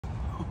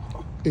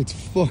It's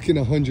fucking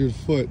 100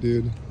 foot,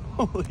 dude.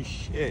 Holy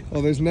shit.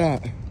 Oh, there's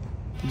Nat.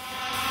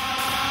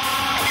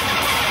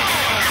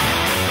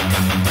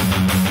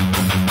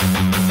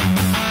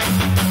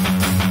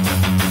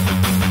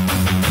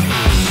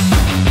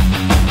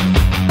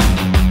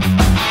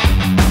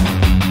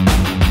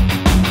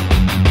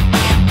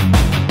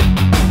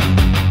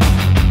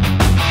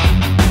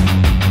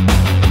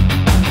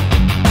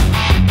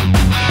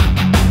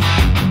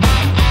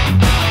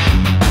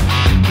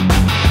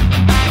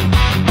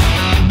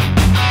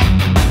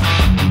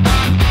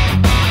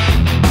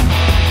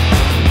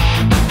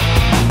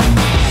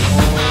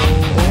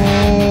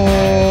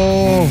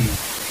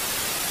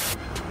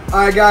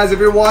 Alright guys, if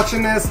you're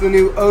watching this, the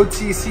new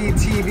OTC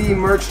TV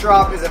merch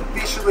drop is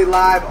officially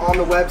live on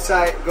the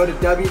website. Go to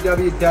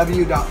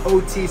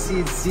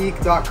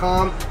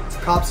www.otczeke.com to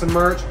cop some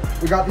merch.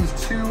 We got these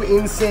 2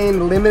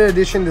 insane limited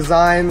edition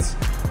designs.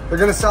 They're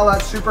gonna sell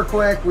out super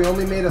quick. We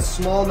only made a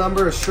small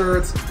number of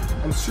shirts.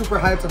 I'm super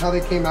hyped on how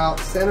they came out.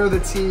 Center of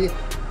the T,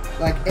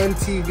 like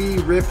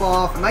MTV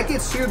ripoff. I might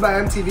get sued by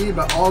MTV,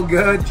 but all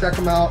good. Check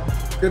them out.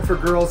 Good for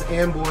girls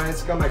and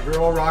boys. Got my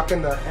girl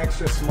rocking the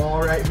extra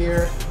small right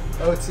here.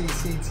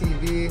 OTC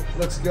TV,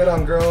 looks good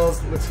on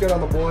girls, looks good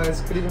on the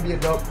boys, could even be a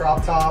dope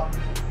crop top.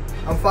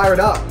 I'm fired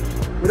up.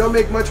 We don't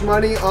make much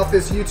money off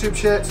this YouTube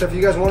shit, so if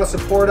you guys want to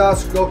support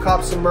us, go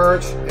cop some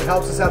merch. It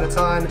helps us out a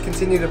ton,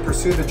 continue to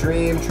pursue the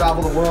dream,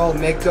 travel the world,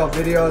 make dope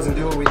videos, and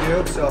do what we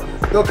do. So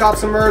go cop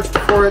some merch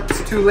before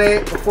it's too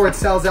late, before it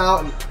sells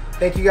out, and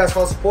thank you guys for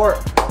all the support.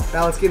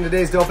 Now let's get into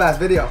today's dope ass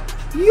video.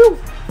 Yewww!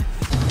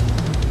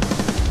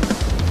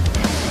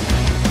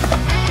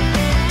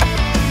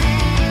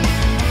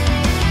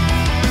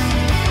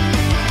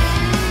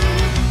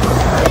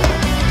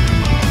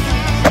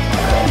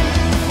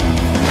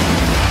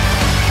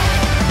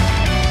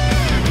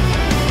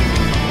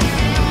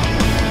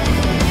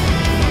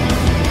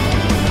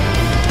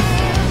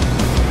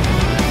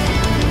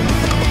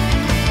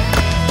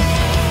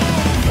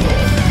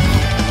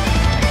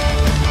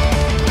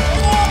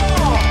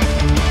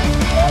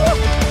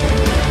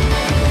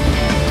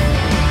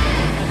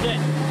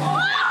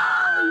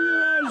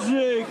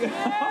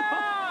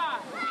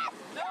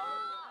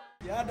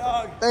 Yeah,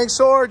 dog. Thanks,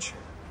 Sorge.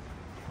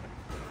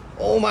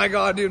 Oh my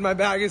God, dude, my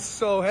bag is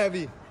so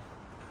heavy.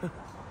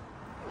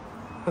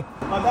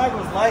 My bag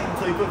was light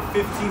until you put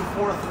 15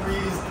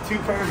 4-3s, 2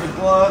 pairs of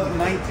gloves,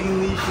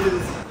 19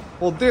 leashes.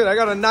 Well, dude, I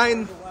got a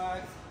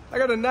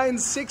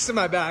 9.6 in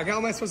my bag. How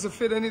am I supposed to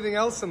fit anything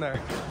else in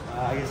there?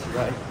 I guess you're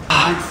right.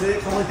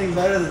 9.6, only thing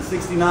better than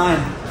 69.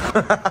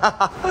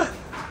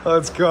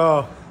 Let's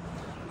go.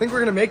 Think we're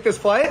gonna make this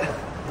flight?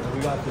 Yeah,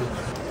 we got this.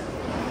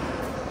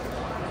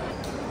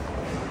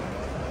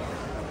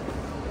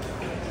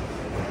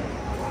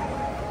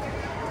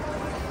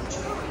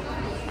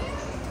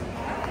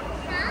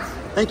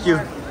 Thank you.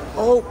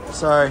 Oh,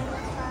 sorry.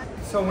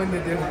 So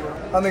winded, dude.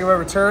 I don't think I've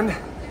ever turned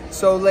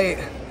so late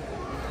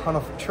on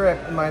a trip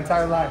in my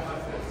entire life.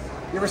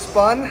 You ever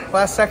spun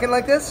last second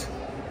like this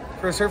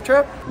for a surf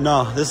trip?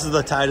 No, this is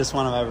the tightest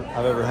one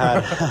I've ever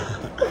had.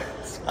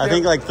 I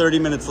think like 30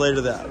 minutes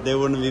later that they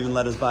wouldn't have even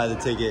let us buy the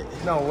ticket.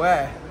 No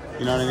way.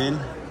 You know what I mean?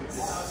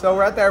 So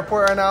we're at the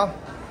airport right now.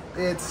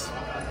 It's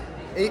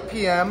 8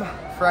 p.m.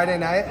 Friday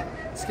night.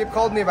 Skip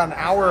called me about an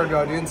hour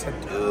ago, dude, and said,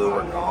 dude,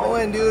 we're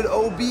going, dude.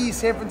 OB,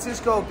 San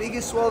Francisco,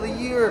 biggest swell of the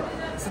year.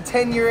 It's the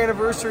 10-year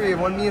anniversary of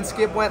when me and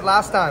Skip went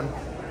last time.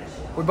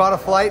 We bought a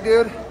flight,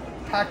 dude,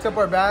 packed up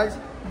our bags.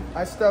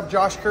 I stuffed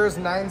Josh Kerr's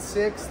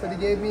 9.6 that he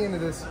gave me into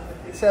this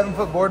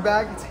 7-foot board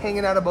bag. It's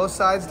hanging out of both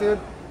sides, dude.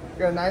 We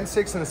got a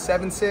 9.6 and a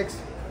 7.6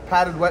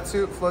 padded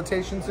wetsuit,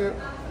 flotation suit,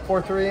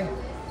 4.3.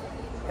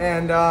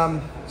 And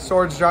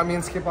Sorge dropped me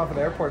and Skip off at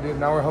the airport, dude.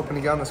 Now we're hoping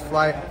to get on this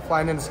flight,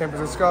 flying into San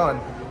Francisco, and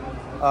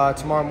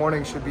tomorrow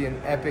morning should be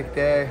an epic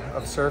day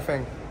of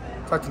surfing.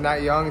 Talked to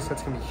Nat Young, he said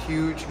it's gonna be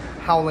huge,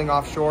 howling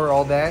offshore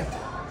all day.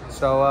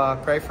 So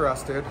pray for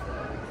us, dude.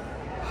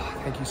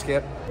 Thank you,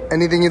 Skip.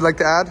 Anything you'd like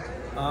to add?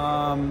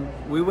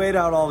 We weighed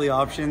out all the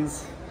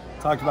options,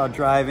 talked about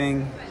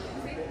driving,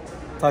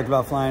 talked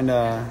about flying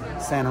to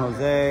San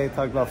Jose,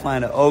 talked about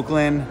flying to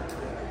Oakland,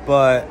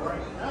 but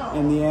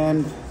in the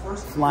end,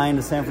 flying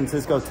to San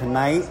Francisco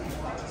tonight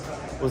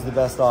was the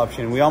best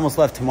option. We almost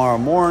left tomorrow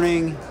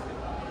morning,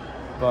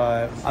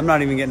 but I'm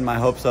not even getting my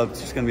hopes up. It's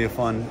just gonna be a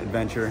fun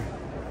adventure.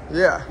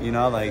 Yeah. You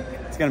know, like,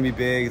 it's gonna be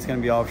big, it's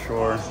gonna be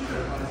offshore,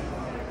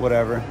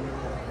 whatever.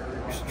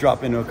 Just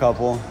drop into a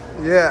couple.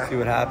 Yeah. See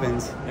what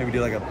happens. Maybe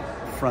do like a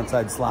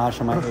frontside slash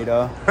on my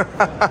 8.0.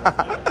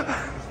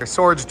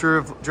 Sorge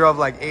drove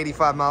like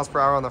 85 miles per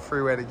hour on the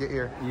freeway to get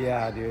here.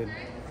 Yeah, dude.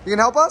 You can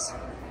help us?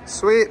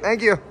 Sweet,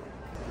 thank you.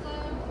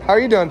 How are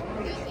you doing?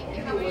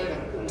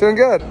 Doing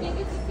good.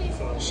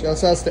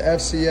 Shouts outs to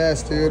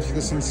FCS, dude, for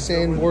this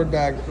insane board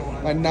bag.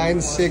 My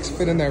 9.6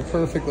 fit in there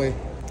perfectly.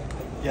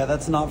 Yeah,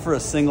 that's not for a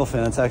single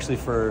fin. It's actually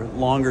for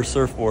longer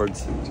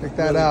surfboards. Check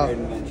that out.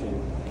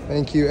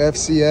 Thank you,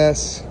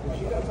 FCS.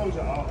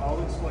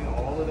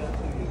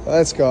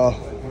 Let's go.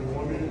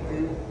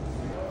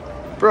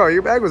 Bro,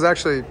 your bag was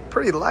actually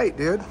pretty light,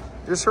 dude.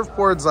 Your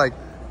surfboard's like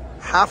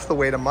half the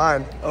weight of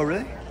mine. Oh,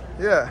 really?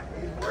 Yeah.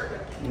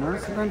 You know,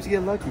 sometimes you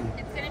get lucky.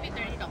 It's gonna be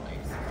 $30.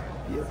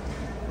 Yep.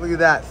 Look at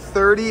that,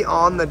 30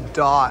 on the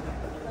dot.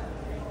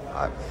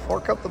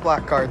 Fork up the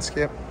black card,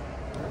 Skip.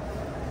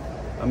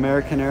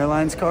 American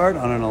Airlines card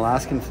on an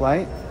Alaskan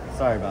flight.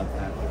 Sorry about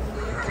that.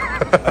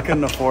 I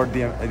couldn't afford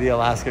the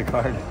Alaska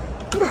card.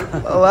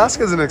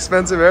 Alaska's an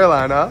expensive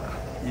airline, huh?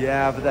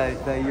 Yeah, but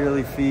that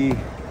yearly fee,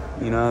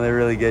 you know, they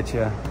really get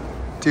you.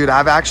 Dude,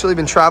 I've actually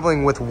been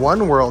traveling with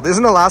One World.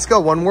 Isn't Alaska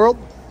One World?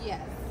 Yes.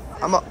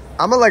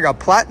 I'm like a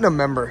platinum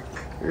member.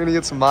 You're gonna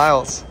get some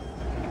miles.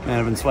 Man,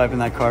 I've been swiping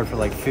that card for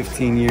like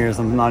 15 years.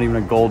 I'm not even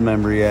a gold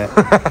member yet.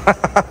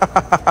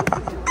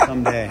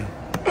 Someday.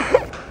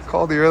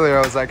 Called you earlier.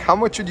 I was like, how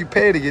much would you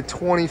pay to get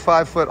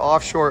 25-foot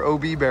offshore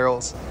OB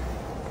barrels?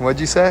 What'd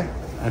you say?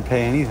 I'd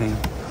pay anything.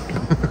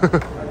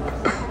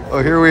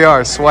 Oh, here we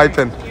are,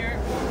 swiping.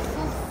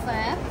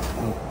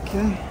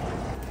 Okay.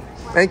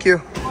 Thank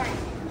you.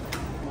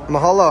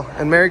 Mahalo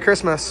and Merry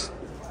Christmas.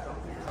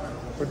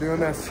 We're doing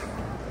this.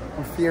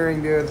 I'm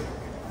fearing, dude.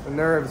 The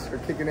nerves are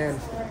kicking in.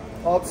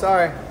 Oh,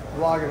 sorry.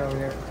 Vlogging over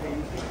here.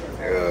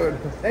 Dude.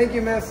 Thank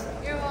you, miss.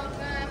 You're welcome.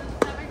 Have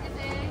a good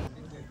day.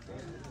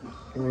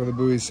 What are the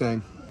buoys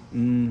saying?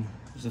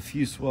 There's a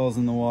few swells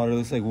in the water.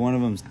 Looks like one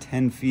of them's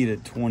 10 feet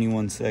at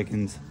 21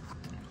 seconds.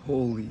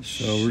 Holy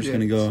shit. So we're just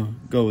gonna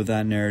go with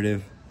that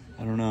narrative.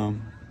 I don't know,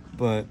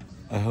 but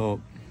I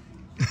hope.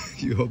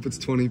 You hope it's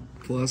 20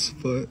 plus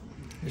foot?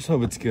 I just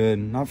hope it's good.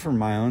 Not for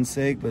my own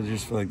sake, but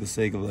just for like the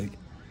sake of like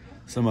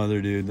some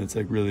other dude that's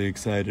like really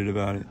excited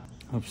about it.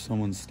 Hope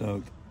someone's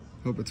stoked.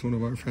 Hope it's one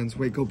of our friends.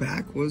 Wait, go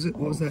back. What was it?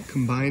 What was that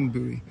combined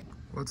buoy?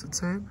 What's it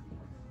saying?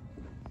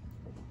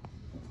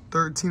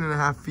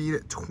 13.5 feet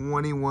at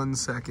 21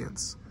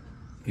 seconds.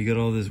 You got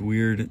all this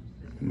weird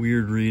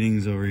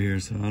readings over here,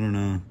 so I don't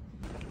know.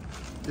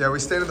 Yeah, we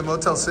stayed at the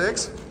Motel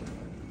 6.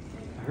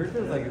 I heard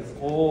there's like this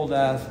old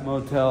ass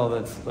motel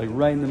that's like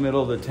right in the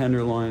middle of the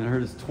Tenderloin. I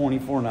heard it's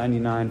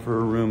 $24.99 for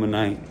a room a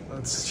night.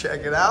 Let's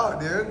check it out,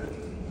 dude.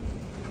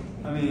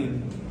 I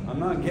mean, I'm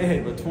not gay,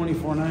 but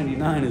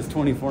 $24.99 is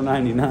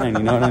 $24.99.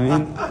 You know what I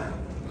mean?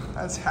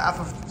 That's half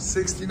of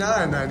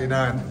 $69.99. You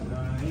know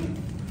what I mean?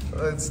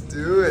 Let's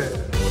do it.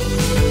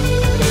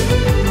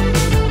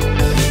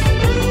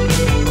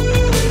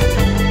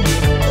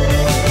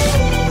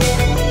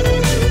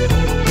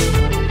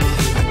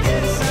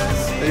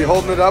 Are you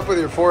holding it up with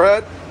your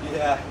forehead?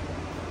 Yeah.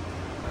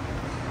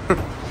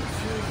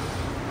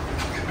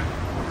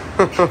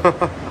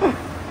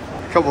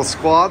 Couple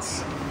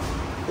squats.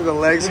 Get the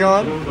legs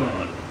going.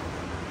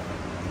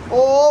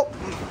 Oh!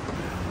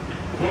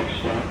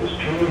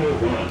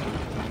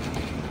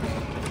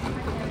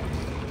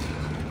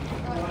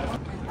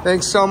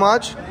 Thanks so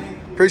much.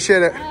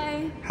 Appreciate it.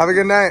 Bye. Have a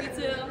good night.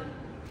 You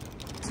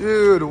too.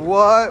 Dude,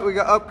 what? We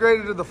got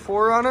upgraded to the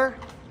 4Runner?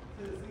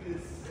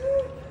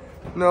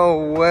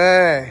 No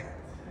way.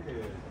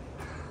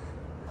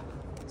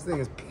 This thing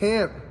is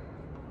pimp.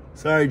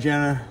 Sorry,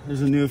 Jenna.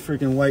 There's a new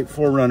freaking white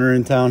 4Runner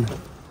in town.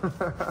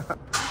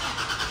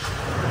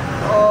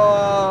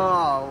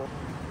 Oh.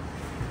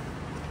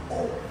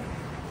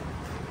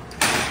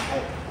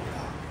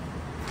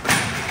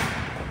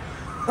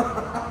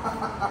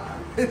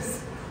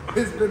 This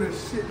has been a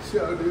shit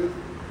show, dude.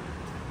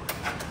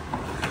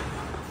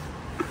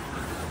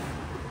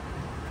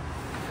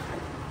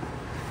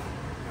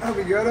 How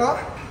we good, huh?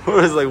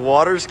 What is it, like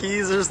water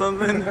skis or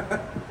something?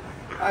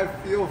 I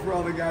feel for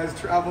all the guys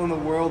traveling the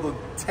world with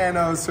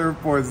 10-0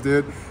 surfboards,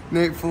 dude.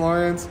 Nate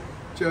Florence,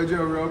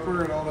 JoJo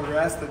Roper, and all the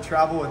rest that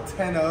travel with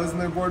 10-0s in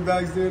their board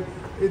bags, dude.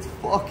 It's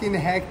fucking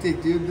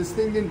hectic, dude. This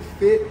thing didn't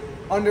fit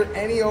under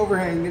any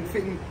overhang, didn't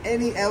fit in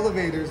any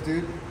elevators,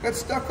 dude. Got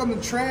stuck on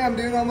the tram,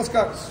 dude. Almost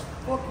got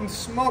fucking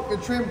smoked. The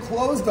tram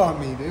closed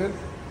on me, dude.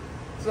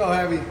 So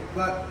heavy,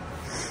 but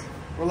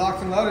we're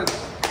locked and loaded.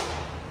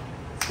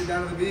 Let's get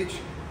down to the beach.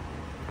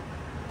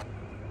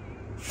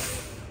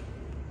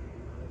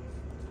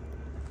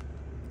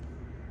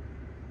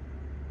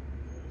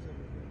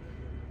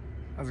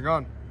 How's it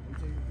going?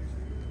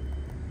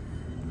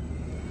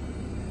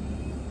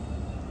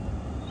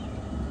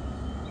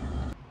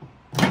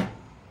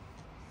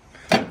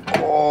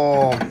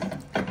 Oh,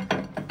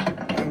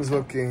 things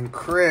looking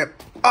crisp.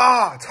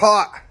 Ah, it's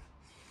hot.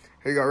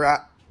 Here you go,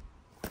 Rat.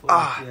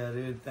 Ah. Yeah,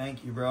 dude.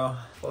 Thank you, bro.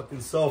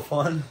 Fucking so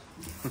fun.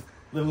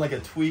 Living like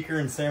a tweaker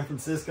in San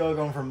Francisco,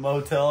 going from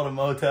motel to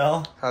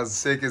motel. How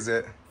sick is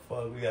it?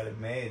 Fuck, we got it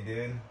made,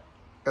 dude.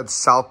 Got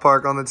South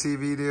Park on the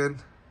TV, dude.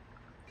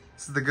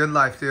 This is the good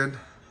life, dude.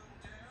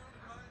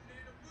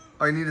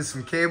 All you need is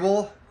some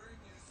cable,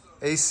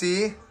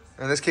 AC,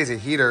 in this case a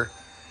heater,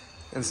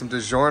 and some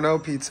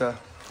DiGiorno pizza.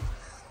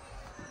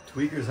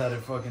 Tweakers had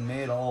it fucking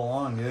made all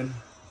along, dude.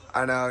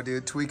 I know,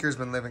 dude. Tweaker's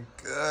been living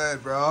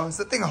good, bro. Is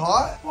that thing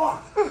hot?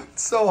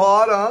 It's so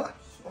hot, huh?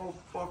 So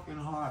fucking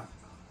hot.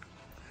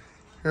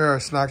 Here are our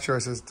snack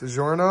choices.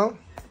 DiGiorno,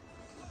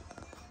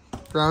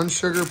 brown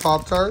sugar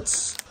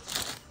Pop-Tarts,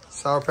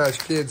 Sour Patch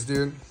Kids,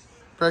 dude.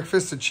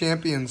 Breakfast of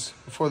champions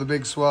before the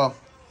big swell.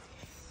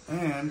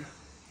 And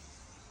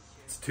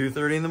it's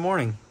 2:30 in the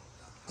morning.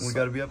 We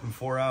got to be up in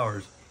 4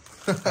 hours.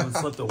 Haven't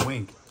slept a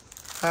wink.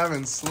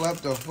 Haven't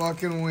slept a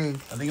fucking wink.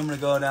 I think I'm going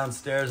to go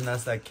downstairs and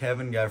ask that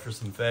Kevin guy for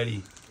some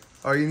fetty.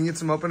 Oh, you need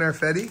some open air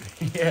fetty?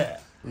 Yeah.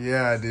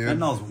 Yeah, dude.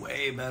 Fentanyl's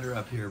way better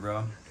up here,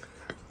 bro.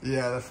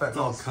 Yeah, the It's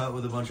all fentanyl's... cut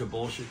with a bunch of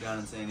bullshit down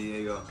in San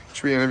Diego.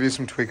 Should we interview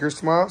some tweakers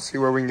tomorrow? See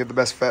where we can get the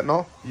best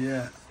fentanyl?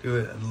 Yeah, do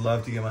it. I'd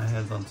love to get my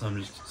hands on some.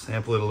 Just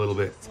sample it a little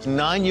bit.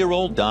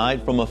 9-year-old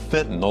died from a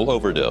fentanyl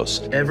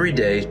overdose. Every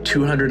day,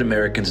 200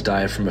 Americans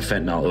die from a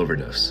fentanyl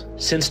overdose.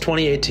 Since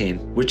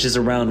 2018, which is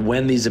around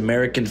when these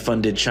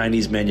American-funded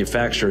Chinese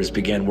manufacturers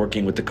began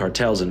working with the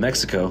cartels in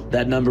Mexico,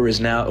 that number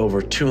is now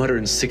over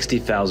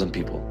 260,000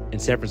 people. In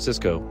San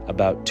Francisco,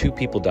 about 2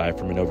 people die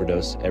from an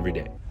overdose every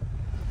day.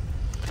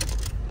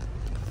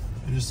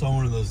 I just saw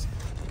one of those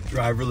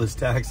driverless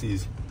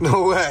taxis.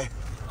 No way.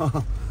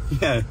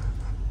 Yeah.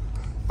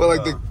 But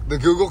like the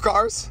Google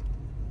cars?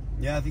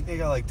 Yeah, I think they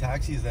got like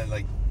taxis that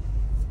like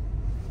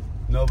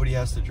nobody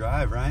has to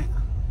drive, right?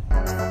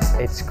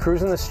 It's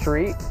cruising the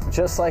street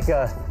just like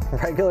a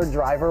regular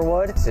driver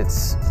would.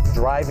 It's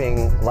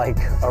driving like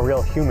a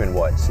real human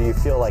would, so you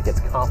feel like it's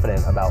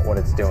confident about what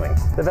it's doing.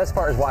 The best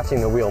part is watching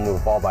the wheel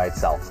move all by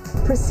itself.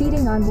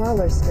 Proceeding on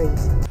Waller Street.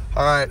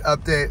 All right,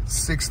 update,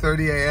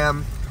 6:30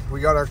 a.m. We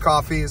got our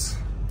coffees,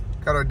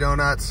 got our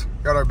donuts,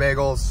 got our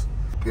bagels.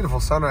 Beautiful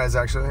sunrise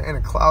actually, and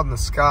a cloud in the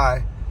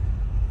sky.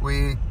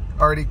 We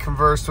already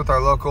conversed with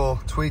our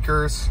local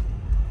tweakers.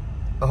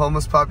 The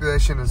homeless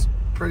population is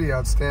pretty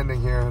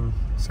outstanding here in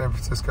San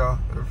Francisco.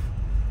 They've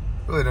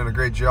really done a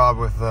great job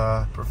with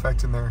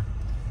perfecting their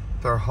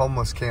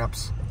homeless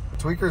camps.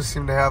 Tweakers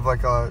seem to have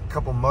like a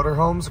couple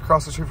motorhomes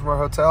across the street from our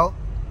hotel,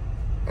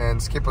 and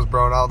Skip was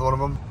broing out with one of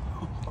them.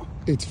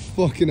 It's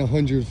fucking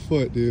 100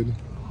 foot, dude.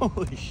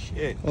 Holy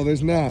shit. Oh,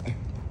 there's Nat.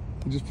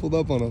 He just pulled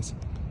up on us.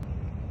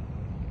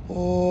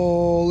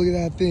 Oh, look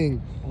at that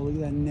thing. Oh, look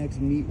at that next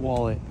meat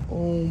wallet.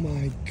 Oh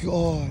my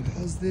God,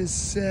 how's this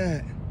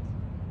set?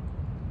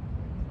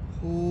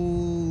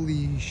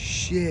 Holy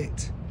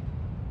shit.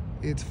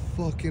 It's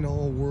fucking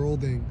all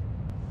worlding.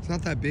 It's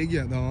not that big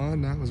yet though, huh?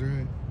 Nat was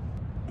right.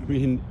 I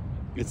mean,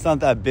 it's not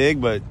that big,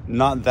 but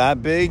not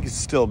that big, it's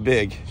still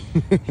big.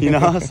 You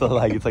know? So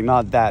like, it's like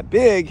not that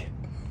big,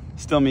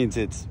 still means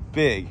it's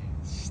big.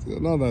 Still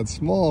not that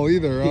small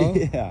either, huh?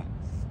 Yeah.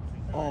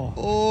 Oh.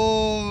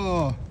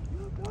 Oh.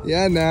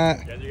 Yeah, Nat.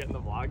 You guys are getting the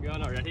vlog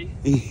going already?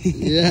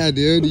 Yeah,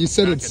 dude. You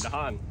said it's...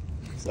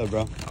 What's up,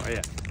 bro? How are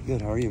you?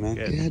 Good, how are you, man?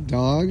 Good. Yeah,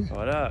 dog.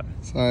 What up?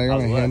 Sorry, I got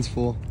my hands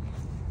full.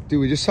 Dude,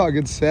 we just saw a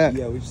good set.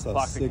 Yeah, we just saw a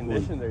Fuck, the sick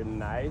conditions one. are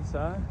nice,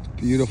 huh?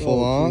 Beautiful,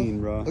 So huh? clean,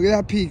 bro. Look at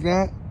that peak,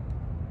 Nat.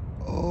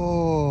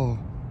 Oh.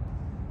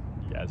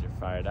 You guys are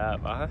fired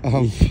up, huh?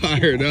 I'm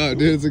fired up,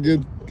 dude. It's a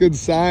good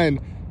sign.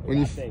 When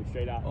you thing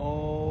straight up.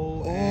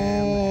 OMFG.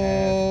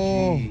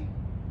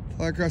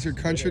 fly across your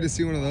country to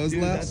see one of those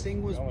Dude, that lefts.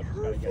 thing was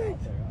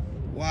perfect.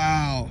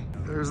 Wow.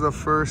 There's the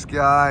first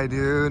guy,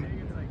 dude.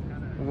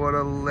 What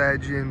a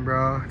legend,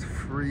 bro. It's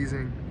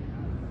freezing.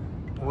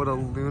 What a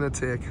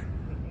lunatic.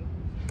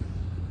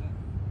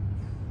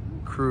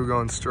 Crew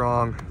going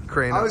strong.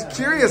 Crane. I was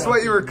curious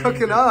what you were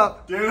cooking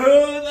up. Dude,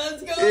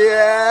 let's go.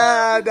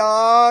 Yeah,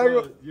 dog.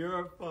 Bro, you're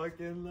a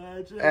fucking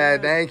legend. Hey,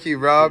 thank you,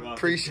 bro.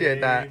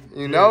 Appreciate that.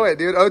 You know it,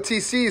 dude.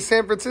 OTC,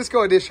 San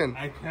Francisco edition.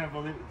 I can't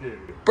believe it,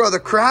 dude. Bro, the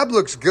crab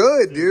looks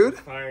good, dude.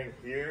 Firing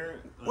here.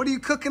 What are you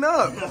cooking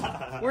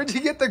up? Where'd you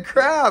get the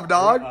crab,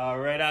 dog?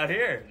 Right out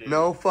here, dude.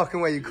 No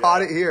fucking way. You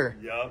caught it here.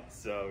 Yup,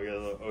 so we got a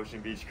little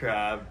Ocean Beach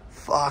crab.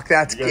 Fuck,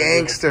 that's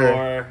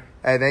gangster.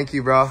 Hey, thank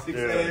you, bro. 6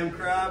 a.m.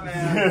 crab,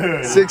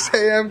 man. 6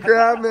 a.m.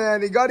 crab,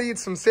 man. You got to eat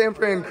some San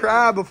Fran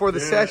crab before the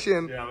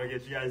session. Yeah, I'm gonna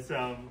get you guys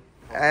some.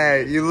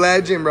 Hey, you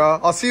legend,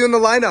 bro. I'll see you in the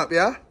lineup,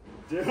 yeah?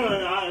 Dude,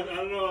 I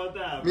don't know about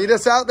that. Meet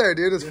us out there,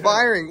 dude. It's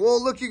firing. Whoa,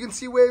 look, you can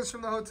see waves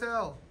from the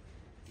hotel.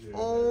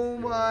 Oh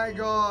my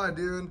God,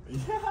 dude.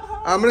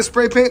 I'm going to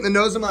spray paint the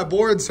nose of my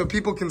board so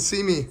people can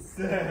see me.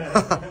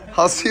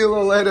 I'll see you a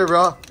little later,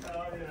 bro.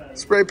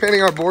 Spray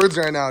painting our boards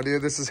right now,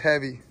 dude. This is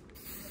heavy.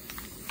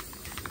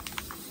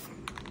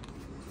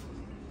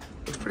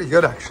 It's pretty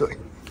good, actually.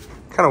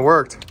 Kind of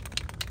worked.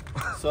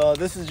 So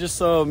this is just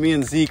so me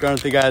and Zeke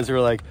aren't the guys who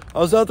are like, I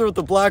was out there with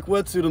the black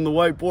wetsuit and the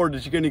white board.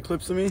 Did you get any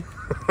clips of me?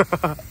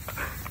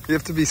 You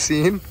have to be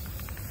seen?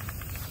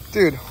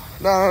 Dude,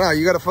 no.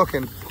 You got to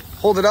fucking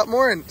hold it up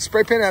more and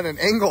spray paint at an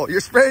angle.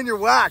 You're spraying your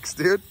wax,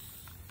 dude.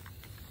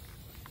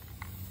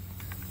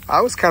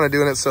 I was kind of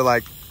doing it so,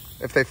 like,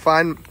 if they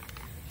find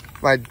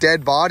my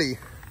dead body...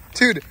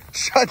 Dude,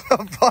 shut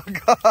the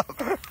fuck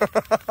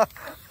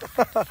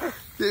up.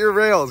 Get your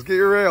rails. Get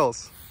your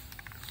rails.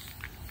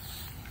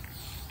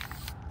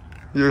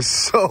 You're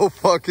so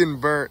fucking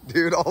burnt,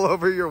 dude. All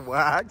over your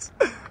wax.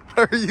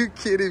 Are you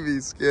kidding me,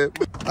 Skip?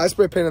 I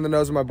spray painted the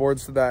nose of my board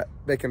so that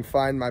they can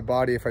find my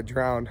body if I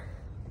drown.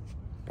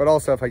 But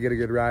also, if I get a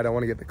good ride, I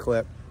want to get the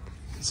clip.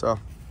 So, all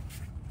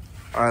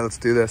right, let's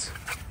do this.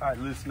 All right,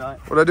 loose nut.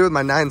 What do I do with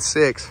my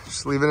 9.6?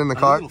 Just leave it in the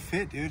car? It'll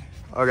fit, dude.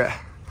 Okay.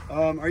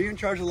 Are you in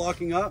charge of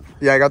locking up?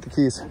 Yeah, I got the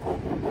keys.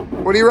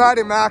 What are you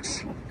riding,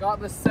 Max? Got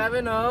the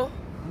 7.0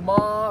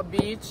 Ma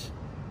Beach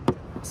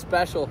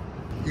Special.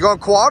 You going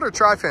quad or I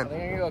tri-fin?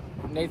 think I'm gonna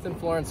go Nathan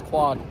Florence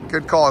quad.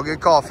 Good call,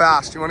 good call.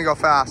 Fast. You want to go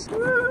fast?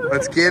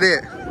 Let's get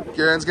it.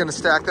 Garen's gonna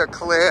stack that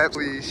clip.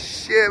 Holy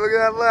shit, look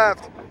at that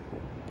left.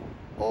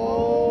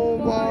 Oh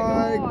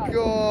my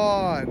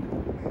god.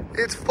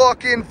 It's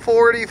fucking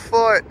 40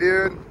 foot,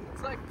 dude.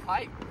 It's like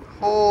pipe.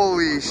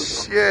 Holy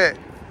shit.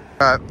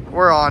 All right,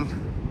 we're on.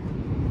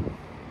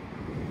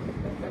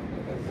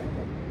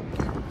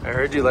 I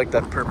heard you like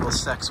that purple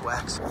sex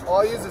wax.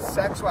 All I use is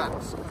sex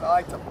wax because I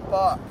like to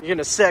fuck. You're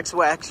gonna sex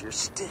wax your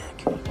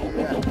stick.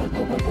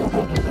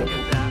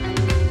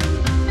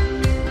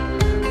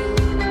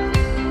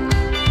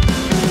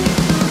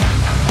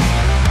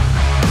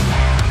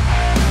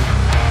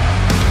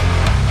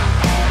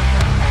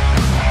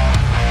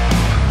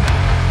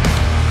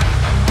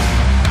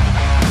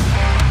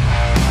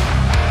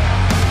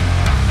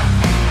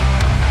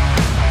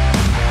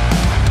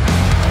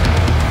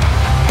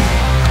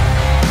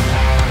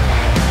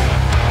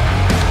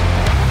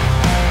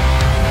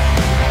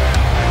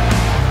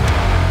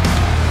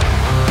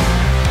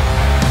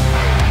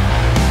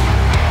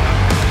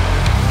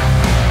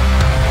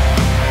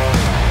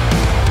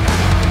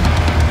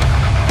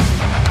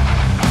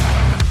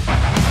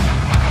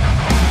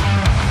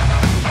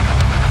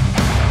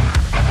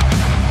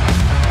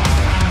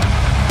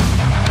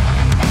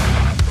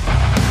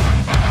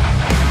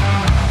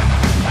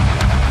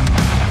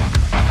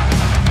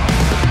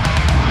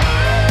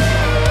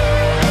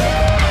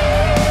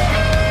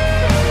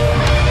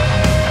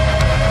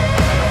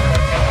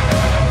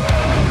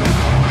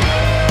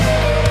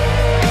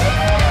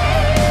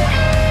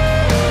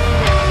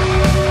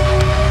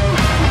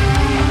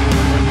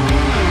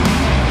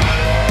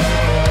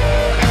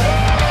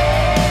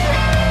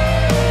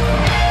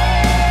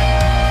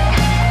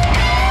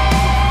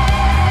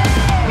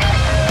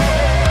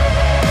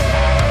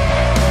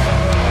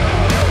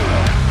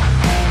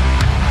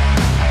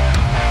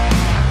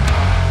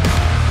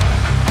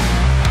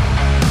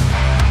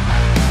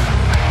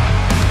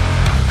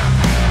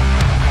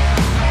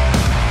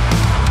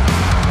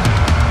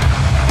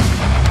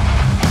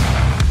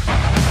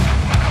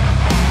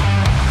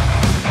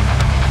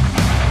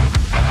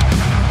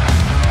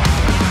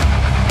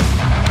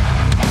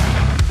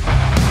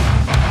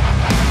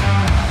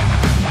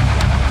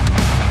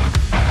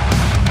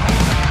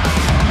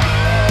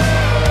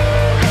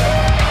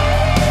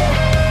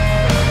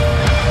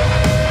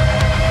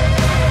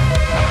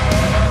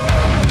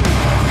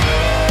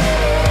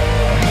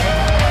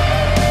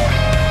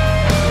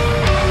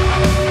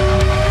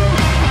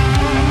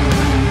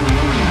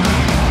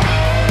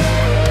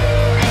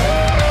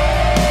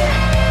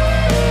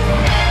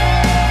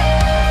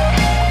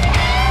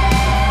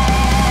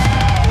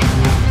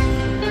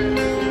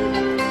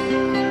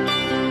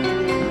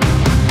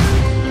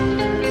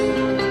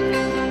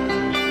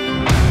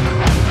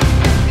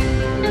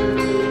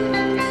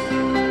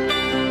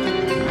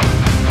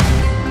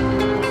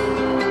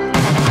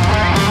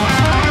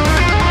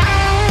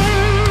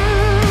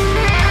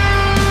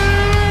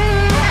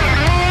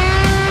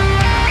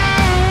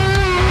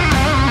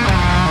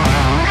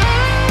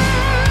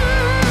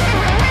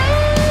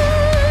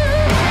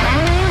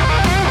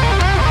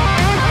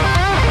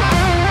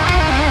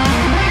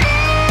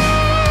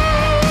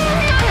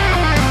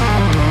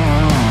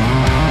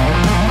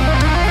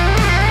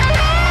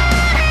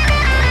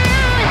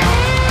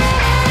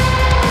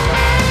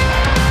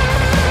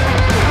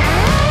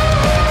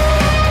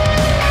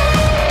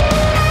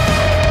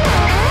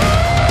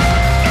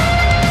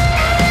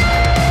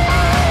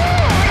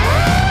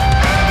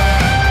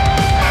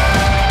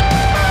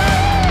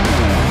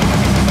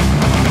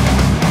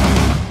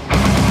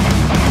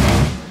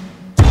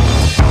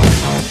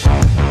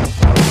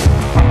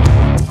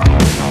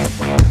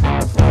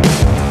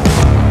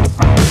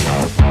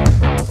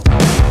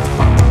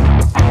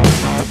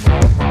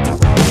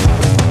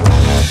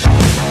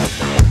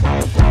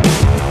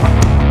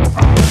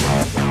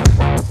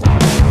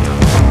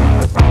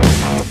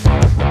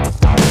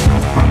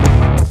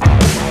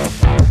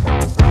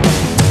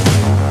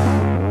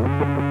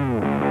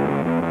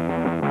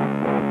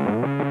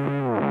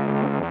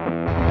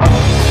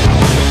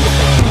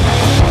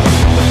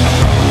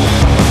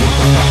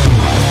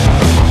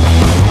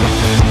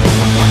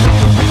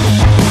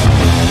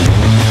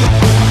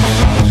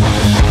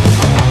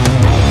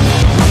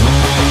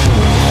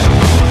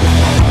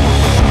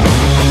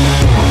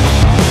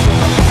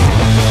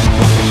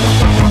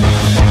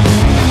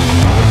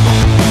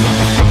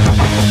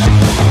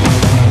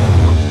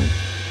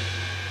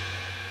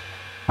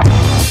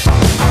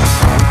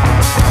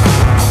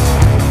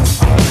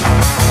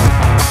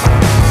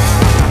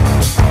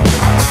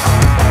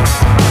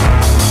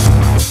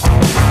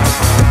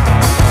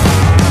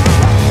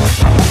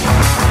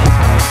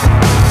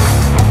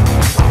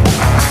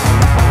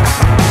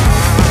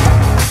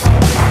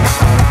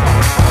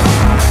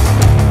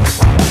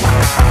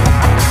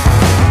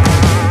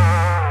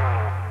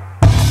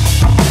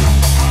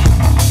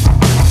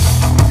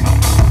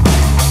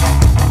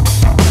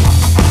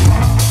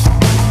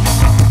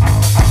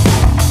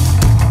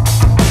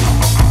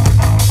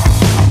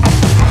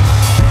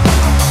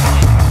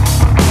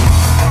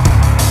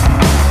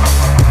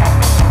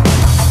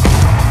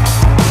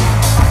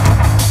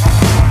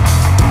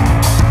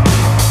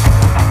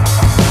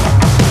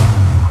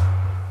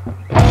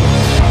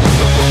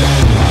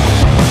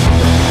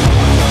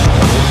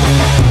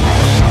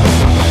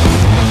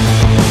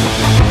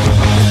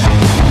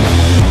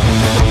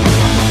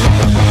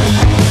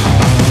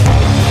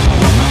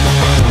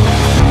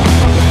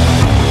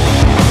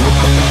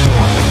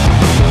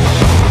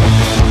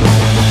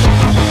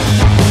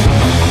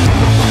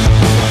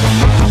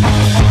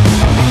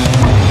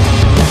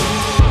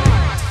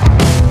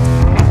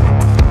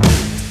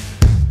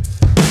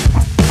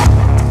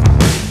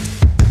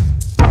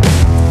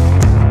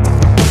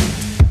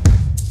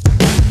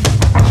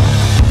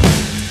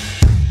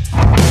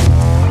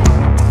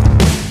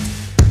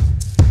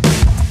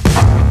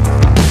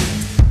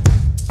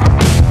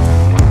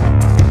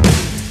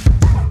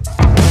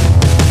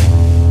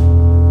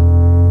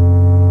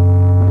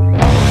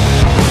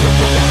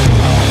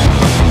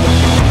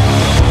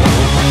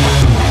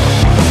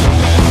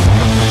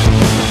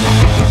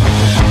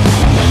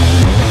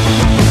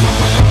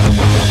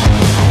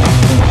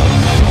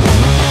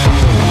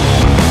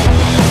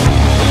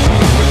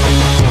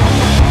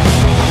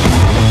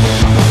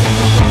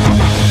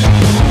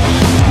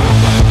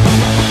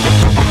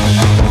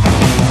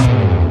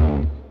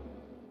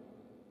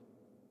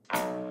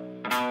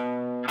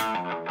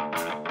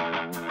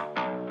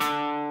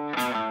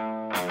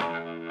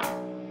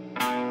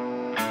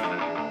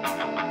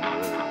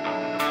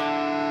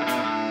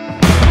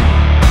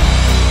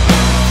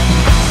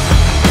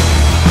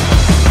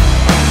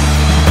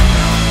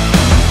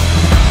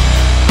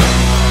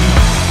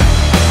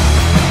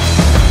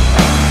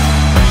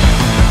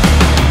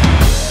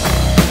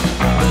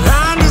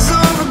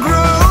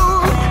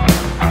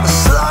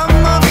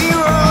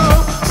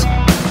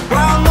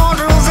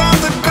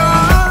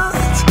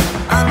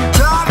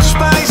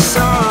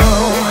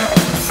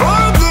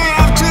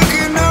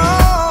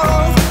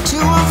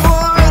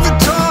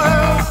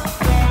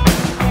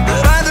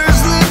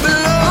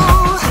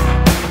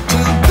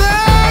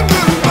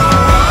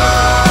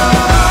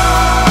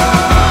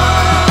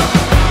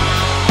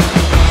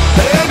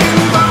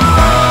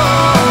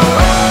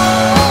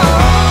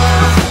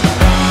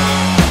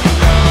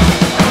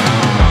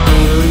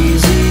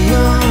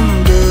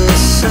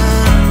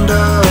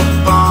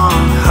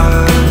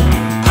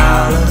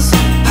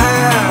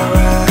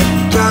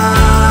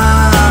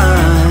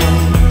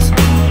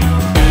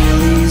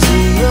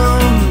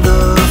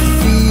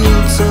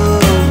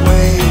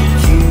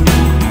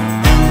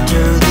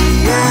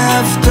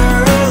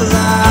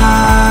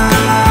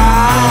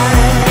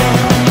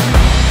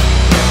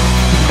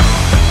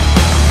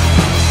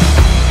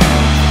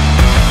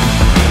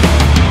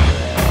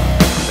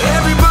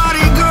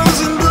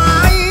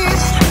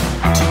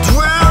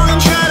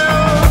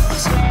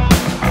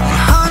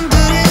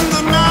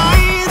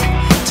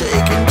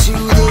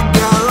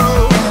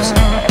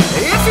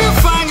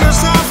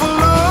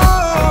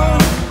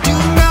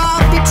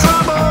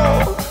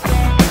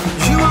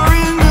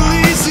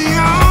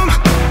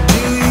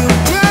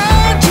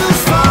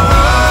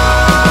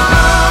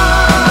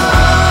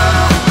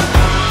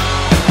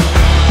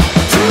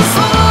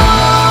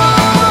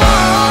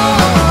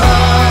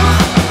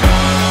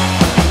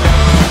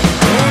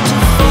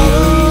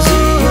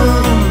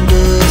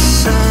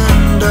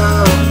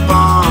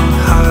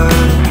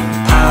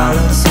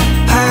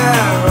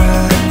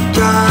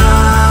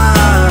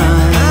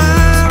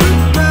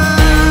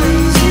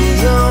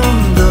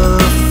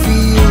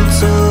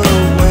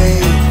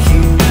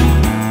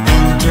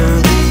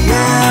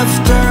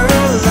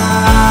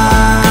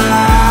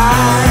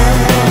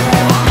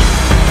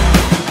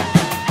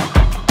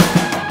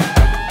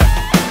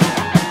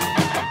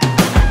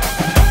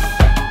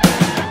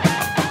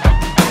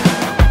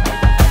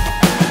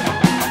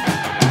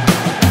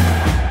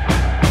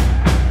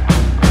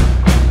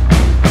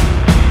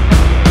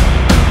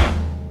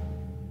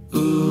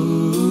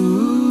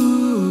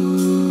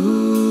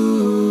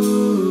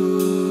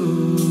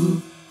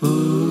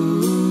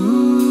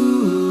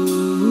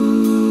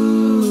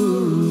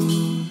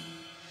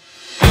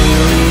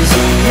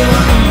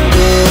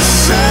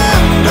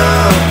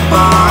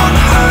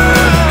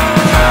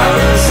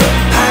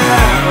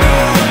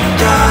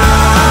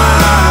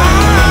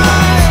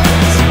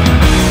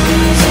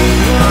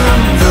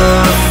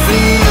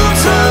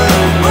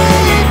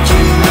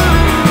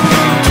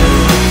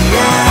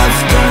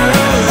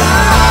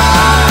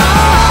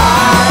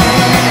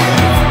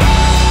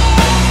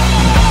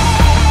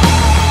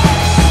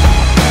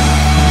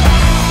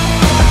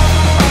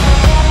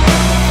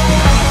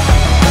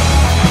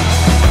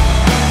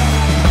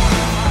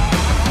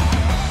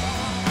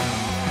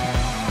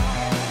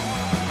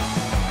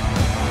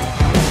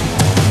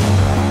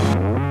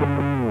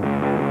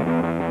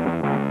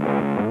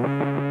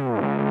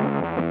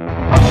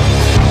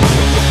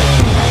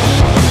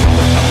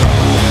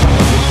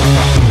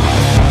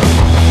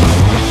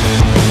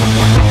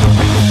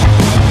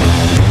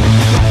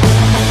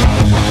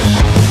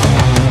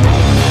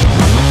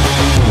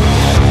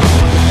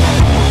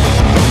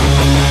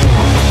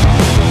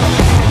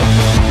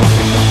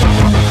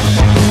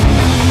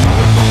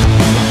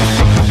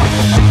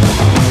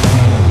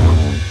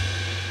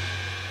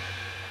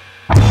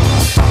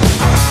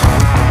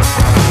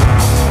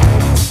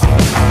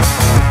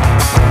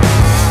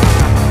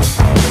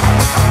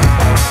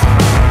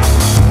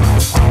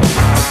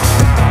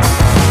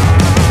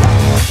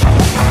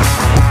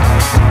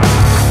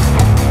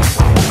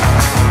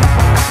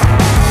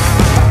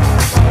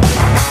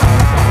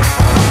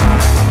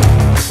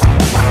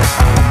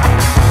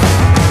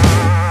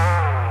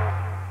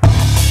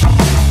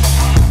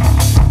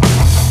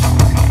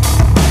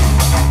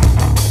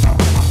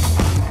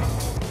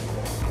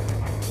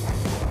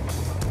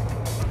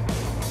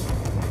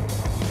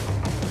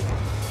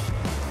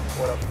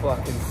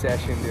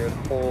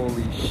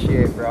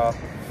 bro.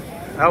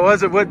 How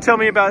was it? What? Tell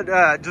me about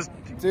just.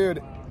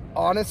 Dude,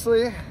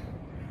 honestly,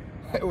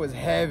 it was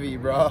heavy,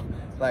 bro.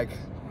 Like,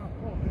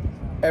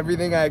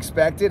 everything I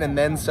expected and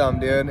then some,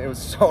 dude. It was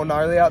so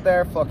gnarly out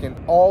there.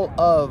 Fucking all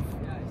of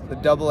the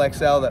double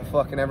XL that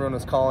fucking everyone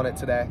was calling it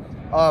today.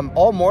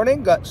 All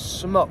morning got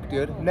smoked,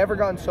 dude. Never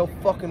gotten so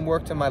fucking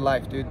worked in my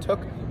life, dude. Took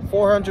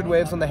 400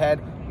 waves on the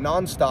head,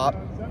 non-stop.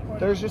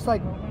 There's just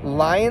like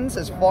lions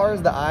as far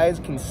as the eyes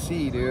can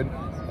see, dude.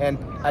 And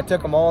I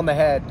took them all in the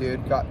head,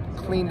 dude. Got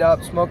cleaned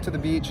up, smoked to the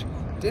beach.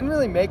 Didn't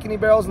really make any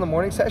barrels in the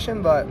morning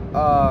session, but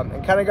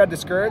and kind of got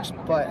discouraged,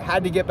 but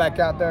had to get back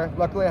out there.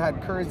 Luckily, I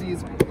had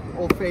Kersey's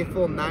Old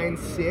Faithful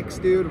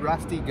 9.6, dude,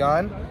 rusty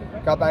gun.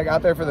 Got back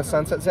out there for the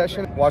sunset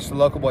session. Watched the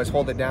local boys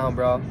hold it down,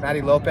 bro.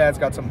 Matty Lopez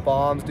got some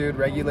bombs, dude,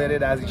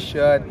 regulated as he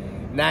should.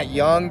 Nat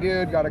Young,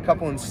 dude, got a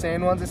couple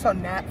insane ones. I saw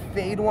Nat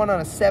fade one on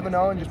a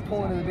 7.0 and just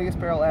pull into the biggest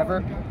barrel ever.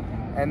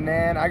 And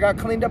then I got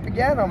cleaned up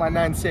again on my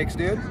 9.6,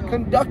 dude.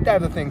 Couldn't duck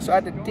dive the thing, so I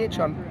had to ditch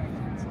on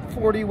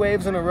 40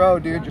 waves in a row,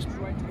 dude, just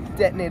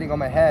detonating on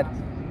my head.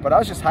 But I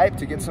was just hyped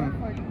to get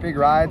some big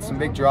rides, some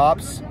big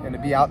drops, and to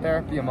be out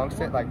there, be amongst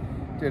it. Like,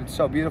 dude, it's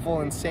so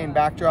beautiful, insane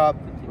backdrop,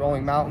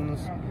 rolling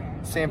mountains,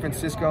 San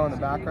Francisco in the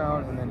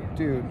background, and then,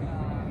 dude,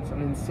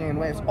 some insane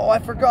waves. Oh, I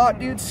forgot,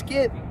 dude,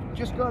 Skip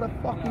just got a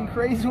fucking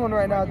crazy one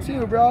right now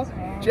too, bro.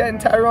 Jet and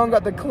Tyrone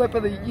got the clip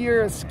of the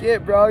year of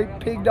Skip, bro. He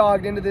pig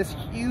dogged into this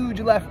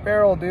huge left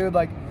barrel, dude,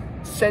 like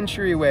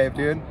century wave,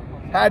 dude.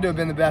 Had to have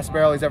been the best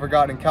barrel he's ever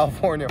gotten in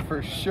California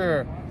for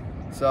sure.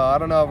 So I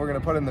don't know if we're gonna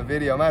put it in the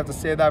video. I might have to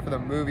save that for the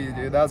movie,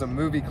 dude. That was a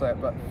movie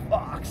clip, but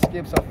fuck,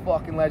 Skip's a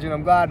fucking legend.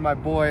 I'm glad my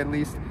boy at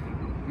least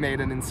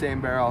made an insane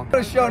barrel. I'm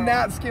gonna show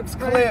Nat Skip's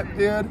clip,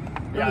 dude.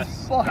 It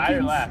was fucking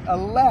a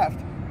left.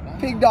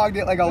 Pig dogged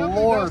it like a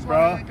lord,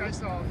 bro.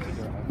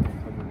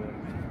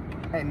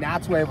 Hey,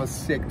 Nat's wave was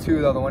sick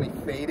too, though. The one he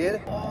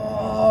faded.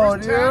 Oh,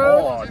 dude.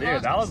 Oh,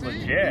 dude, that was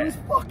legit. He was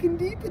fucking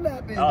deep in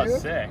that thing, that was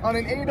dude. Sick. On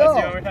an 8.0. Let's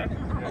see one more time.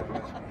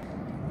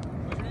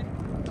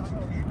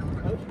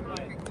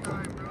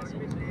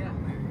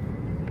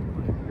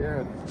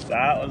 Dude.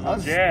 That was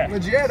legit.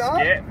 Legit, huh?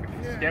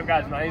 Skip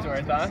got his money's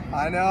worth, huh?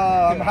 I know.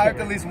 I'm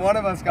hyped at least one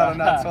of us got a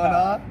nuts one,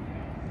 huh?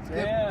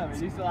 Damn, is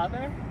he still out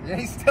there? Yeah,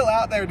 he's still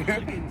out there,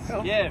 dude.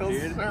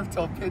 He'll surf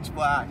till pitch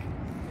black.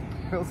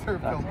 He'll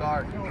surf till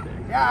dark.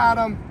 Got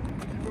him.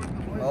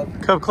 Well,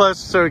 come close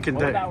so we can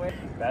take.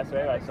 Best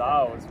wave I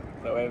saw was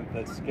the wave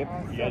that Skip.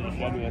 You guys just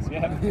showed me a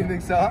Skip. You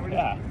think so?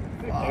 Yeah.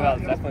 I think that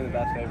was definitely the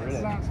best wave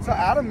really. So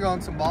Adam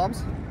going some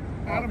bombs.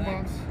 Adam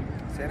bombs.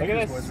 Look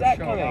at this set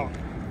coming.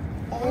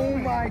 Oh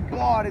my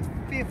god, it's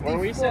 50 Were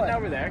we foot. sitting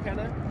over there, kind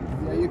of?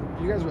 Yeah,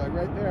 you guys were like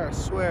right there, I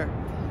swear.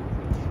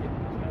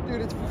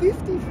 Dude, it's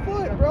 50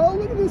 foot, bro.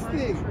 Look at this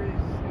thing.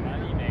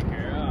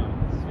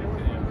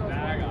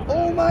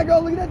 Oh my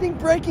god, look at that thing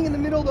breaking in the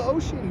middle of the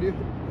ocean, dude.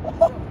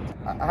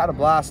 I had a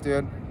blast,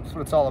 dude. That's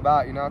what it's all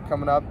about, you know,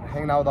 coming up,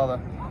 hanging out with all the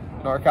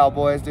NorCal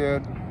boys,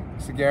 dude.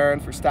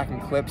 Sagarin for stacking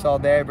clips all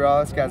day,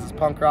 bro. This guy's as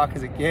punk rock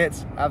as it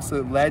gets.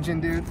 Absolute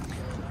legend, dude.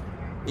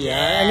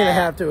 Yeah, I'm gonna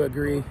have to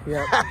agree.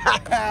 Yep.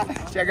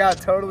 Check out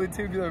Totally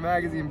Tubular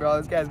magazine, bro.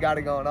 This guy's got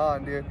it going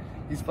on, dude.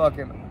 He's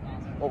fucking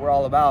what we're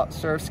all about.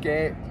 Surf,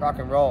 skate, rock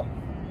and roll.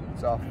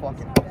 So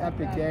fucking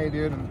epic day,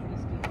 dude. And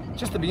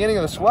just the beginning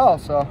of the swell,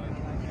 so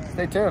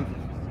stay tuned.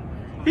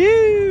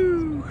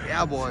 Woo!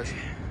 Yeah, boys.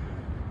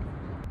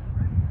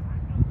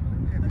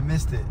 I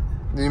missed it.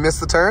 Did you miss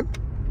the turn?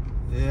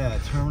 Yeah,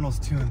 terminals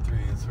 2 and 3.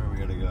 That's where we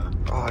gotta go.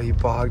 Oh, you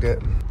bogged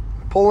it.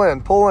 Pull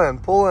in, pull in,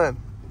 pull in.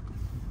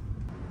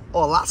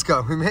 Oh,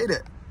 Alaska, we made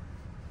it.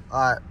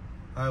 All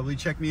right. Will you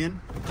check me in?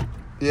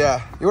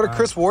 Yeah. You want to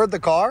Chris Ward the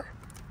car?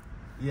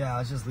 Yeah,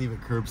 let's just leave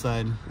it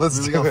curbside.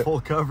 Let's do it.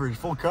 Full coverage.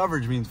 Full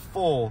coverage means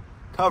full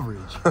coverage.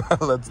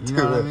 Let's do it. You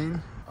know what I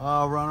mean?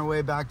 We're on our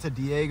way back to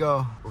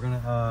Diego. We're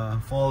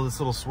gonna follow this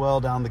little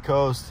swell down the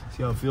coast,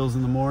 see how it feels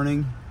in the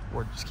morning,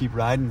 or just keep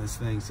riding this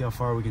thing, see how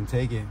far we can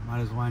take it. Might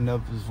as well wind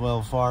up as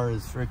well far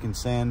as freaking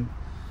San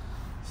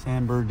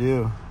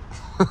Bernardino.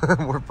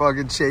 We're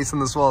fucking chasing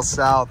the swell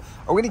south.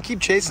 Are we gonna keep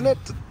chasing it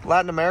to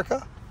Latin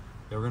America?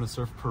 Yeah, we're gonna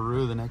surf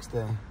Peru the next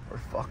day. We're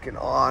fucking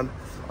on.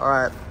 All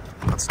right,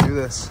 let's do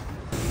this.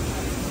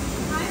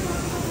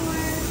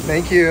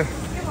 Thank you. You're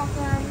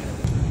welcome.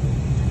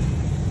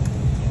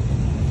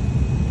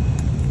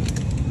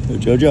 Hey,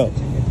 Jojo.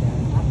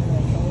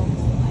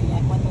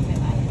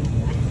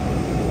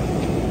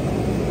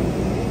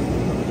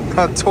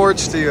 A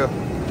torch to you.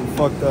 I'm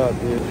fucked up,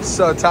 dude.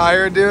 So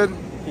tired, dude.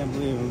 Can't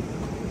believe him.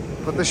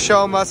 But the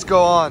show must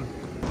go on.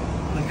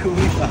 Look who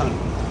we found.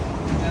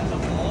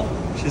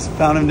 Just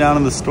found him down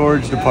in the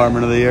storage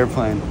department of the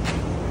airplane.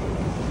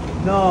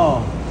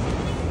 No.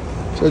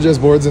 Jojo's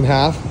boards in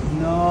half.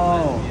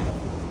 No.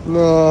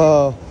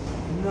 No.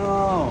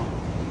 No.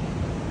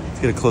 Let's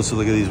get a closer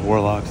look at these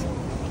warlocks.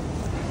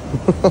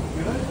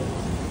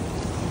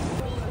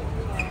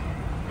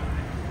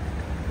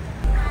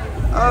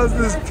 How's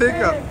this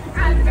pickup?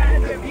 I'd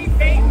rather be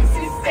famous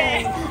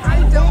instead.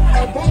 I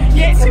don't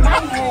get to my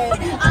head.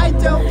 I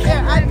don't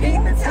care. I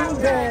paint the town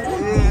bed.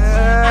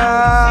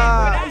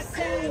 Yeah. I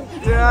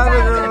Yeah, the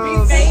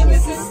girls.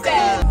 Famous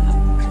instead.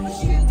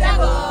 She a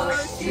devil,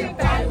 she a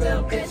bad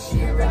little bitch, she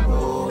a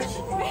rebel.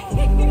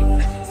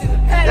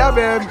 Yeah,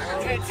 man.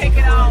 Take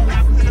it all,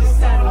 I'm gonna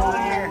settle on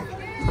here.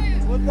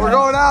 We're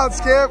going out,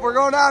 Skip. We're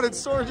going out. It's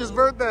Sorge's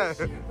birthday.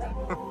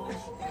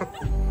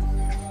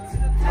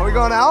 Are we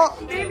going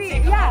out? Maybe,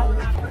 yeah. What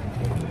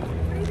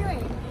are you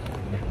doing?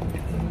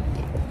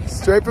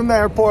 Straight from the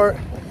airport,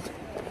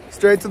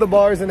 straight to the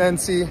bars in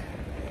NC.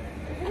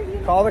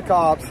 Call the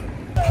cops.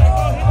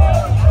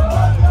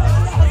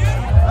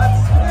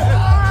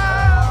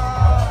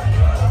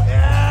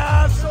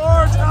 Yeah,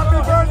 Sorge, happy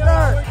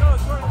birthday!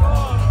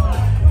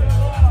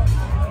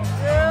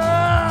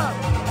 Yeah!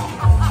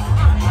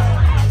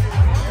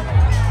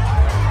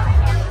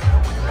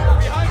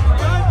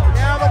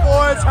 Yeah, the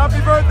boys,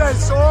 happy birthday,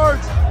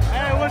 Sorge!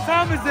 Hey, what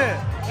time is it?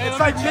 Hey, It's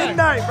like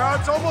midnight, bro.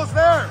 It's almost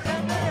there.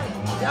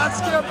 Yeah,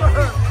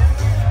 Skipper.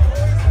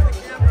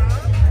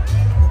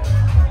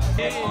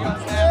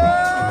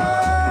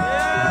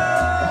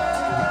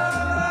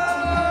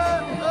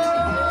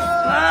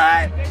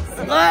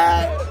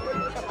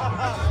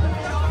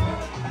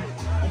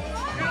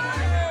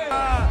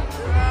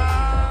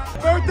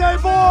 Birthday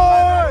boy!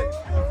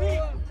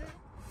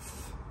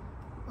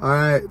 All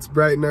right, it's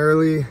bright and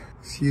early.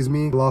 Excuse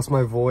me, lost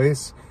my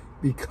voice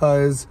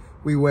because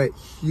we went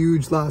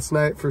huge last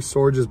night for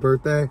Sorge's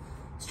birthday.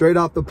 Straight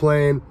off the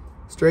plane,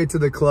 straight to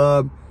the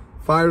club,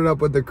 fired it up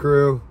with the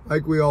crew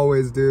like we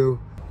always do.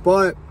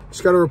 But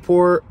just got a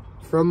report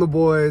from the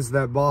boys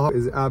that Baja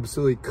is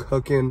absolutely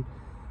cooking,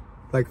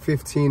 like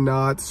 15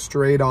 knots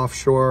straight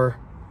offshore.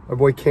 My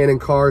boy Cannon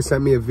Carr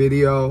sent me a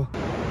video.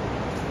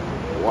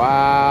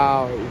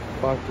 Wow, are you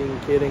fucking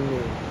kidding me?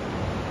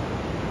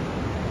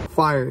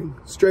 Firing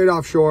straight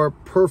offshore,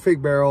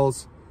 perfect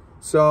barrels.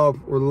 So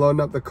we're loading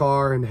up the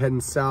car and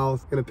heading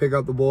south. Gonna pick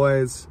up the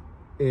boys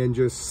and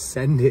just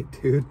send it,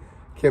 dude.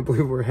 Can't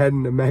believe we're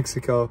heading to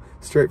Mexico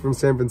straight from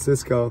San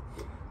Francisco.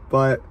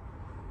 But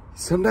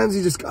sometimes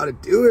you just gotta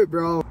do it,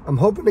 bro. I'm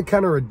hoping to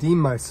kind of redeem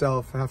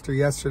myself after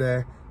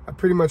yesterday. I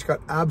pretty much got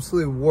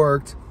absolutely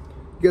worked.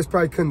 You guys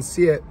probably couldn't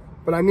see it,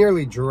 but I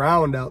nearly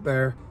drowned out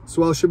there.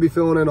 Swell should be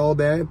filling in all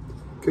day.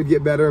 Could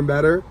get better and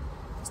better.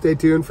 Stay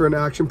tuned for an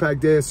action-packed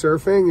day of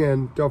surfing.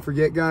 And don't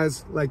forget,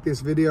 guys, like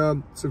this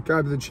video,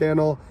 subscribe to the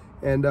channel,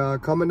 and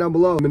comment down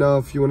below. Let me know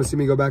if you want to see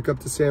me go back up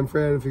to San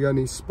Fran. If you got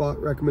any spot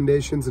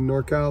recommendations in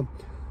NorCal,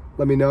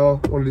 let me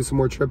know. I want to do some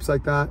more trips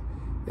like that.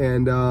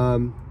 And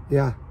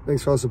yeah,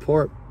 thanks for all the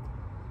support.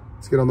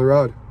 Let's get on the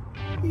road.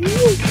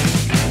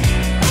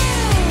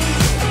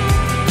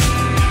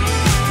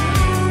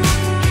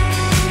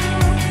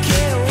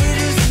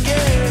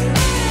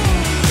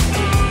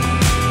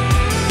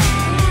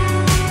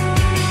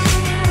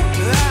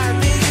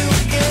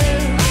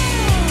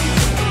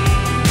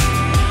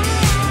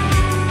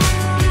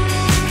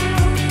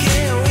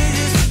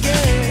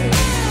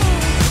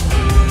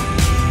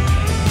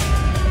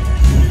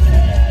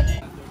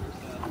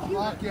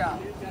 Yeah,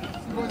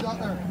 see boys out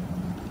there.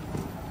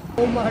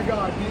 Oh my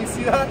God, do you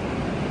see that?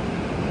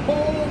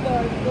 Oh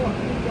my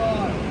fucking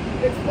God.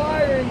 It's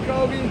firing,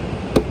 Kobe.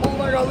 Oh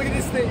my God, look at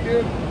this thing,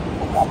 dude. Are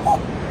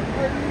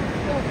you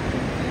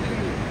fucking kidding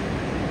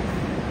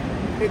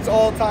me? It's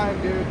all time,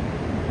 dude.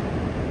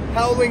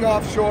 Howling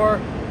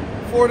offshore,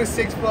 4 to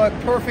 6 foot,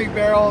 perfect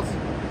barrels.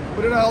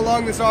 We don't know how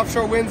long this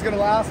offshore wind's gonna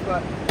last,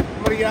 but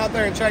I'm gonna get out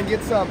there and try and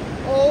get some.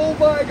 Oh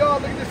my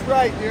God, look at this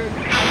right, dude.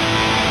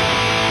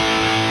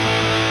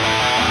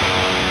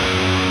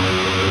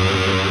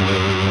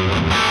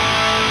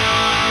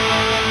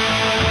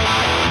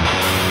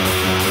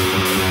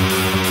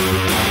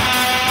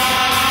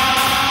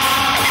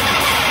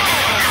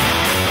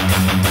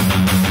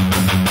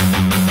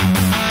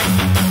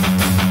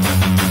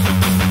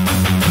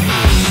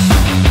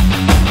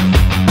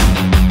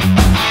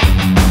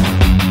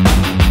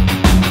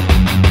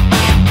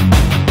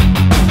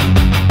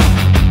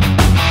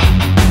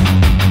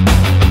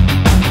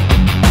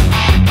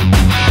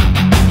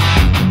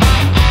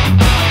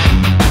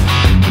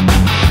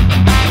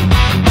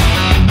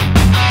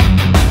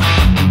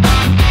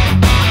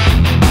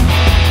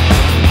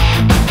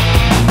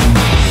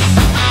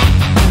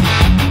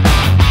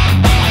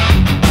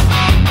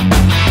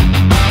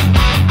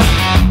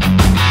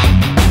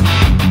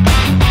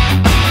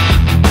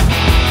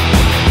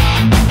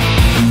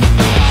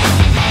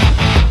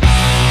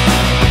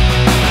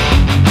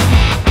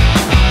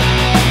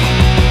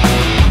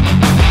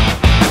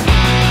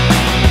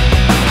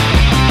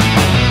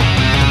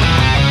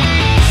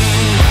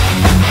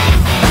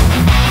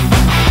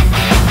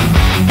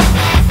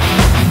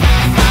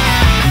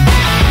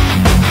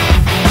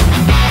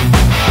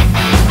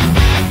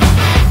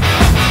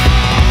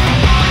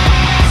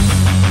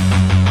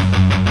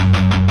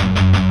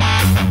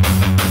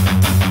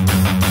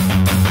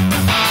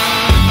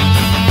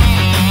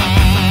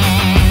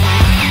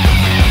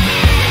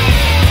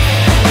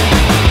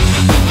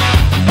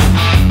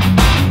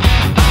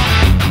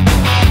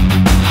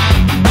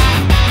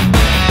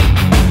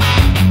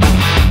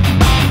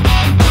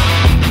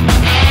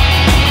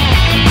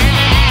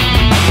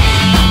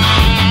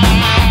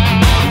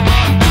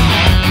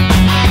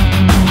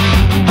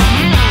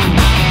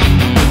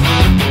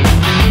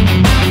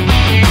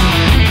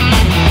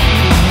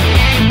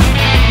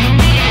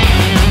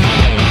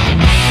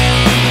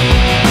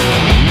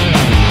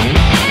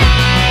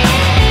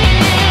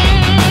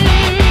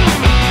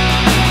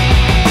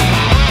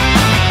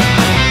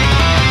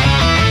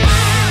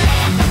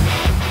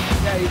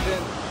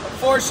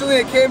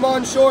 Unfortunately, it came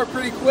on short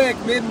pretty quick,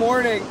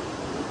 mid-morning.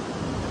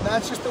 And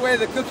that's just the way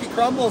the cookie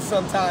crumbles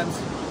sometimes.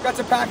 Got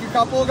to pack a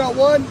couple, got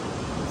one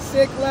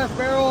sick left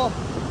barrel.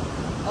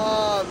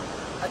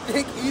 I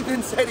think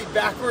Ethan said he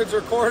backwards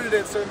recorded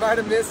it, so he might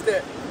have missed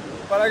it.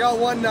 But I got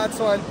one nuts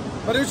one.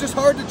 But it was just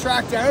hard to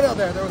track down out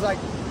there. There was like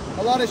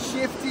a lot of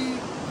shifty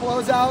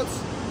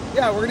closeouts.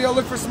 Yeah, we're gonna go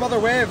look for some other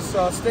waves.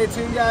 So stay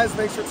tuned, guys.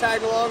 Thanks for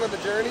tagging along on the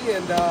journey.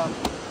 And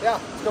yeah,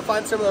 let's go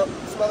find some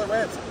other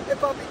waves. Hey,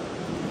 puppy.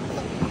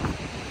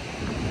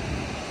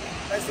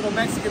 Nice little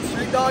Mexican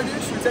street dog,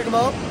 dude. Should we take him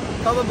home?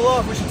 Comment below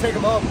if we should take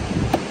him home.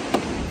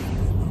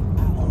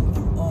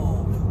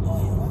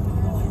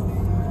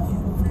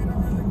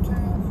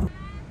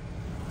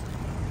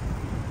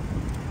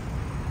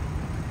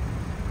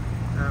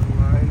 That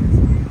line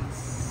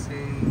is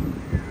insane,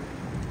 dude.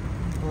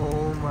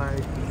 Oh my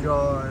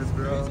god,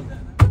 bro.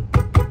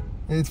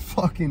 It's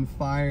fucking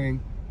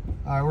firing.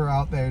 Alright, we're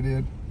out there,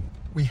 dude.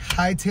 We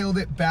hightailed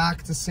it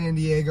back to San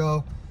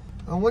Diego.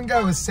 One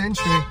guy was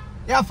Sentry.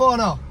 Yeah,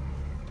 Fono.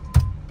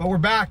 But we're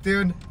back,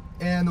 dude.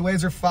 And the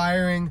waves are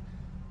firing.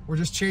 We're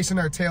just chasing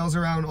our tails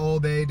around all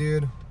day,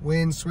 dude.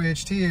 Wind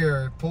switched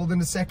here, pulled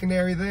into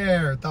secondary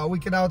there. Thought we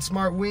could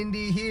outsmart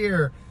Windy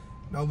here.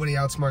 Nobody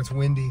outsmarts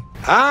Windy.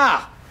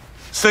 Ah,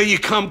 so you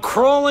come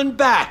crawling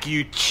back,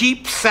 you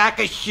cheap sack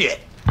of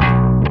shit.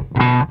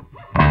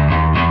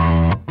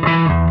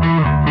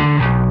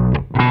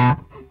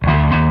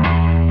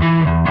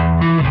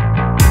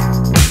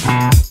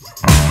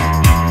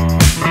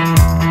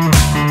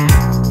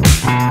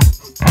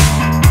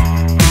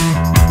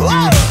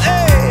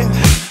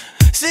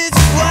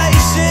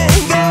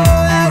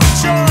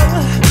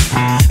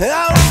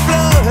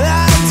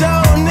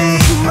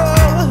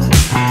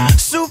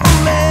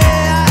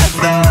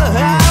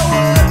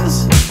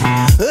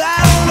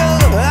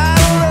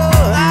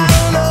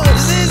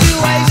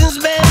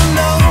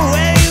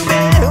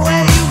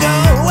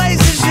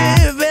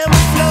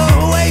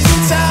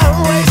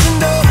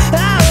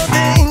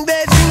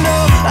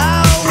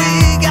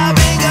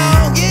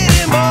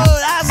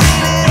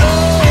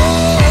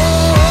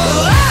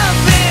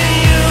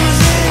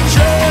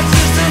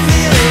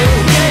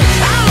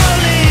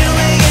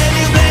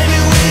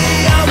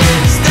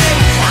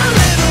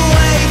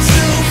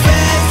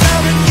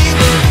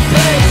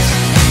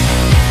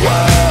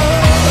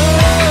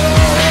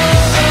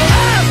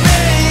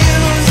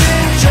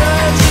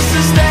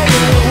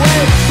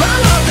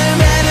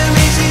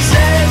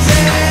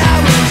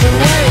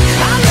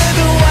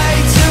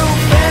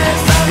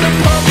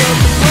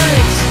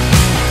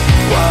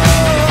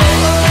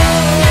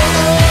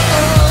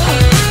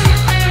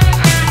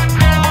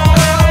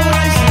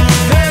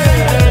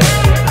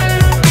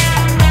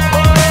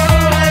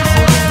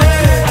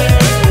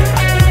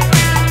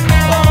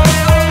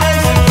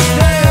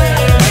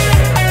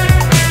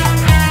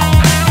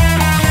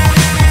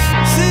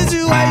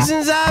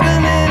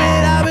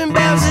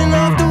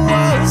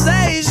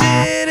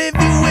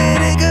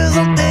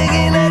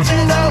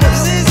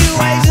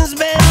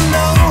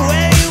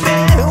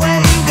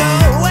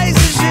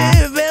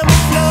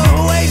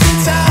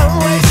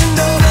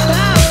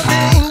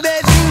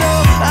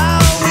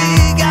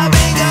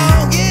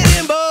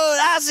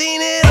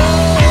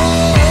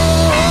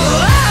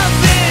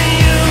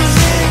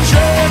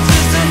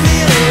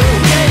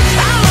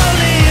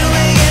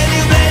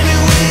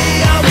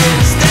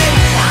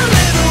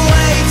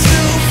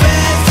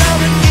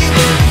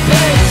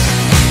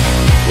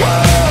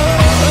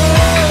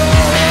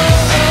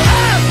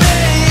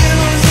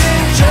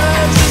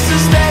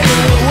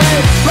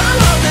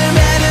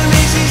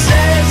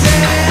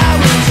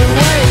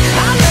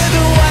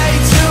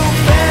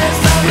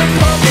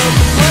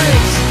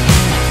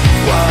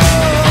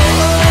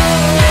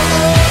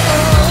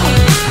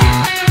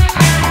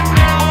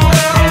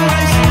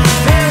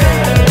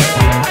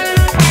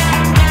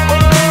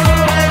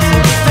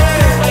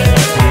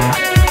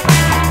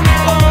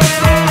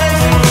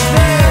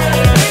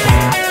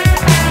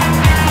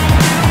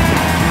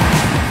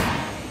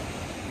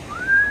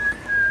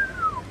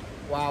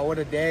 What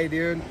a day,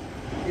 dude.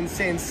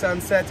 Insane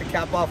sunset to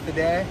cap off the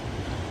day.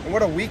 And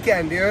what a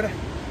weekend, dude.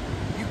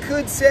 You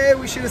could say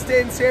we should have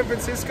stayed in San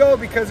Francisco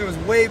because it was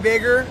way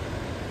bigger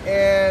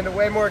and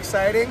way more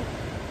exciting.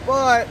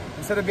 But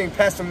instead of being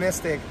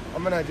pessimistic,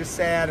 I'm gonna just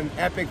say I had an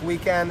epic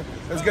weekend.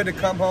 It was good to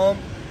come home.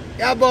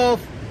 Yeah,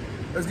 both.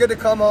 It was good to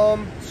come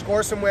home,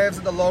 score some waves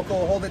at the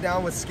local, hold it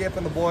down with Skip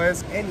and the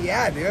boys. And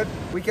yeah, dude,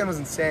 weekend was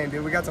insane,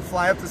 dude. We got to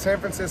fly up to San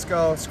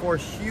Francisco, score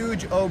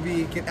huge OB,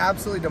 get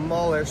absolutely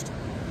demolished,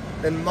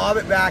 then mob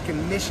it back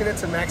and mission it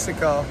to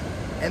Mexico,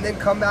 and then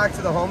come back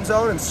to the home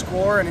zone and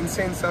score an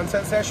insane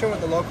sunset session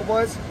with the local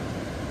boys.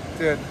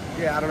 Dude,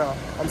 yeah, I don't know.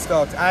 I'm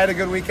stoked. I had a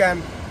good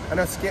weekend. I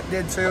know Skip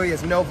did too. He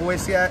has no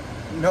voice yet.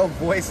 No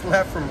voice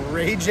left from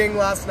raging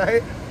last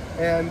night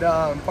and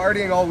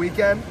partying all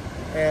weekend.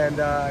 And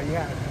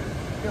yeah,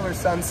 killer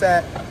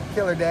sunset,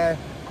 killer day.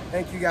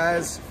 Thank you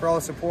guys for all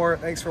the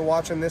support. Thanks for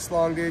watching this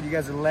long, dude. You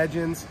guys are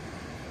legends.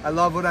 I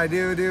love what I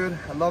do, dude.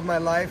 I love my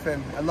life,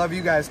 and I love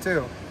you guys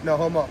too. No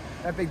homo.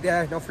 Epic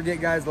day. Don't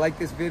forget, guys, like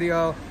this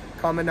video,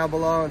 comment down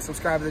below and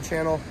subscribe to the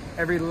channel.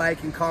 Every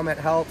like and comment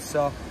helps,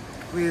 so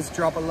please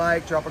drop a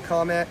like, drop a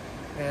comment,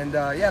 and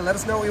yeah, let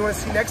us know what you want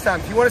to see next time.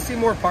 If you want to see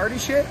more party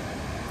shit,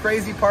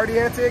 crazy party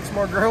antics,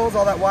 more girls,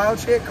 all that wild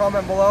shit,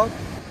 comment below.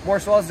 More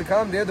swells to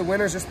come, dude. The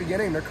winter's just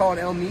beginning. They're calling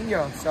El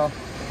Nino, so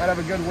might have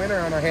a good winter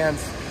on our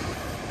hands.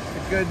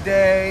 A good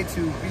day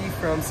to be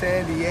from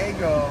San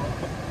Diego.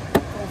 Go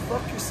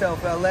fuck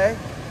yourself, LA.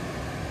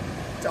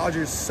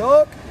 Dodgers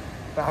suck.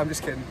 Nah, I'm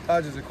just kidding.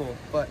 Dodgers are cool,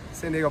 but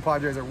San Diego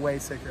Padres are way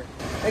sicker.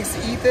 Thanks to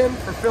Ethan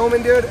for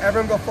filming, dude.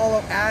 Everyone go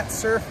follow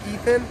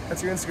 @SurfEthan.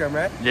 That's your Instagram,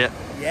 right? Yeah.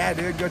 Yeah,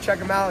 dude. Go check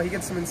him out. He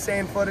gets some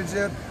insane footage,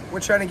 dude.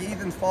 We're trying to get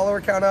Ethan's follower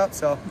count up,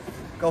 so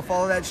go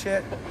follow that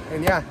shit.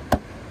 And yeah,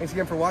 thanks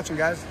again for watching,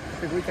 guys.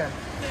 Have a good weekend.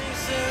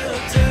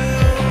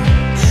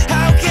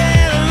 How can